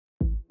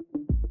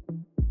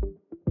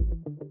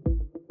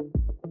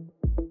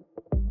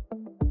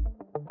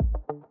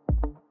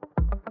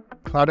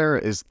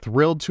Cloudera is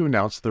thrilled to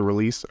announce the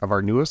release of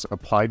our newest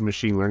applied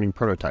machine learning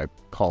prototype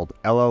called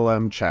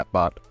LLM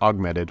Chatbot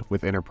Augmented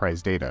with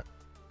Enterprise Data.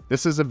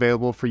 This is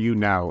available for you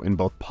now in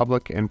both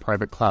public and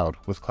private cloud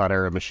with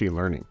Cloudera Machine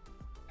Learning.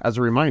 As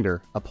a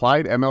reminder,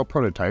 applied ML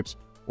prototypes,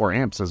 or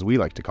AMPs as we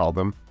like to call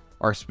them,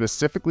 are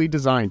specifically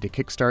designed to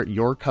kickstart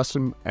your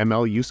custom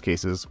ML use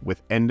cases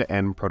with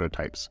end-to-end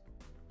prototypes.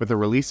 With the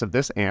release of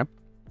this AMP,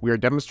 we are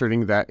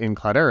demonstrating that in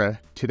Cloudera,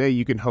 today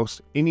you can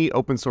host any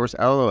open source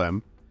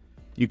LLM.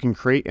 You can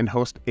create and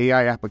host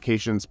AI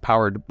applications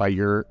powered by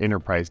your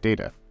enterprise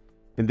data.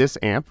 In this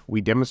AMP,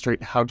 we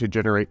demonstrate how to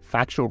generate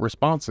factual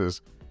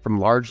responses from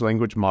large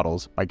language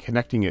models by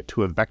connecting it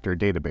to a vector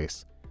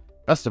database.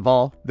 Best of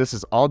all, this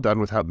is all done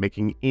without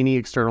making any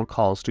external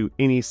calls to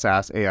any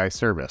SaaS AI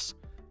service,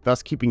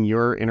 thus keeping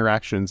your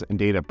interactions and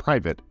data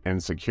private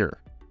and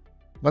secure.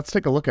 Let's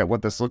take a look at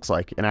what this looks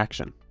like in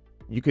action.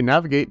 You can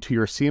navigate to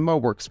your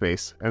CML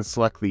workspace and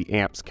select the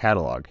AMPs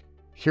catalog.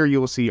 Here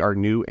you will see our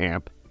new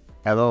AMP,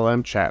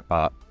 LLM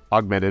Chatbot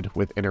Augmented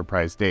with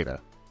Enterprise Data.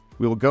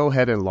 We will go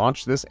ahead and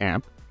launch this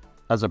AMP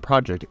as a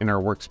project in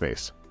our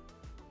workspace.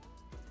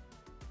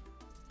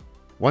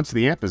 Once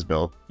the AMP is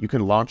built, you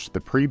can launch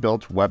the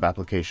pre-built web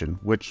application,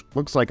 which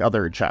looks like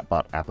other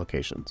chatbot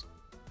applications.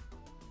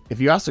 If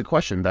you ask a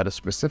question that is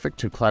specific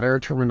to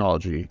Cloudera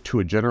terminology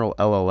to a general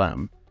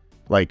LLM,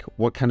 like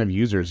what kind of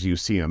users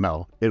use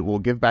CML, it will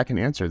give back an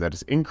answer that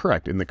is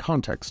incorrect in the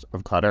context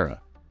of Cloudera.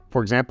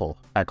 For example,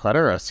 at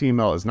Cloudera,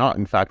 CML is not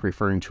in fact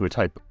referring to a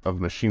type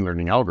of machine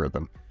learning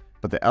algorithm,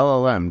 but the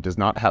LLM does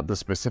not have the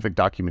specific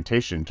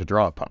documentation to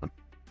draw upon.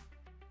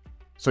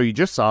 So you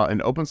just saw an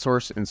open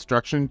source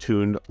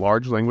instruction-tuned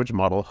large language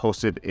model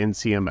hosted in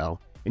CML,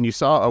 and you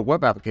saw a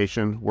web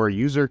application where a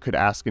user could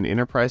ask an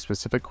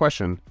enterprise-specific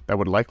question that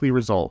would likely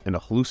result in a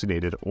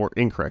hallucinated or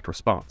incorrect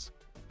response.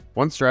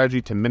 One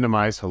strategy to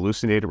minimize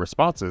hallucinated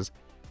responses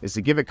is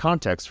to give it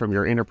context from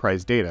your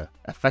enterprise data,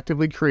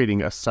 effectively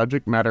creating a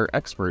subject matter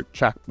expert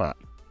chatbot.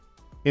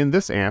 In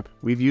this AMP,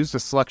 we've used a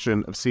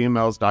selection of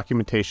CML's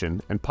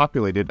documentation and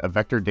populated a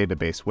vector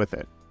database with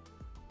it.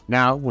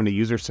 Now, when a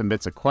user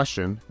submits a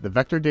question, the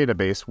vector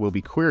database will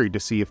be queried to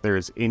see if there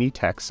is any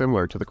text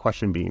similar to the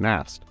question being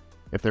asked.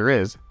 If there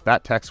is,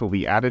 that text will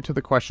be added to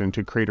the question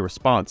to create a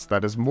response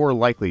that is more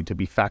likely to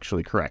be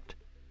factually correct.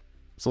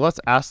 So let's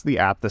ask the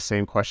app the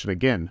same question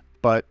again,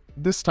 but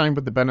this time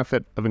with the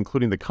benefit of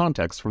including the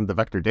context from the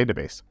vector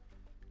database.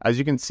 As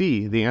you can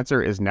see, the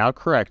answer is now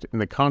correct in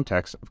the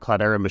context of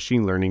Cloudera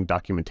Machine Learning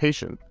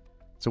documentation.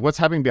 So what's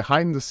happening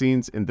behind the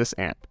scenes in this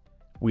AMP?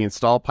 We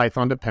install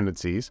Python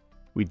dependencies,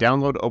 we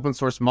download open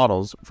source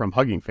models from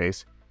Hugging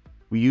Face,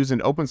 we use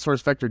an open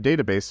source vector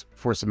database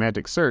for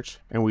semantic search,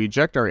 and we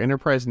inject our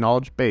enterprise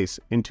knowledge base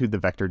into the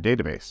vector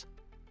database.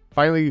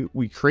 Finally,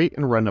 we create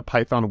and run a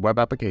Python web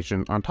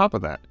application on top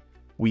of that.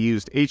 We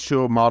used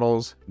H2O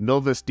models,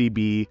 Milvus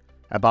DB,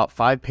 about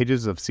 5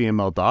 pages of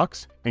CML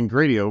docs, and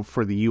Gradio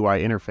for the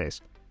UI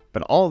interface.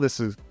 But all of this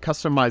is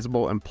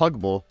customizable and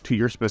pluggable to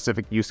your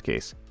specific use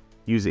case.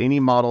 Use any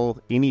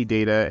model, any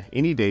data,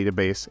 any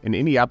database, and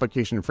any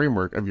application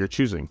framework of your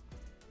choosing.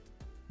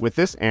 With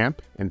this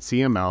AMP and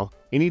CML,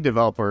 any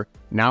developer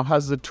now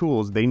has the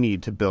tools they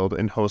need to build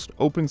and host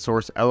open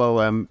source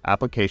LLM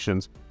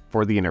applications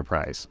for the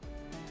enterprise.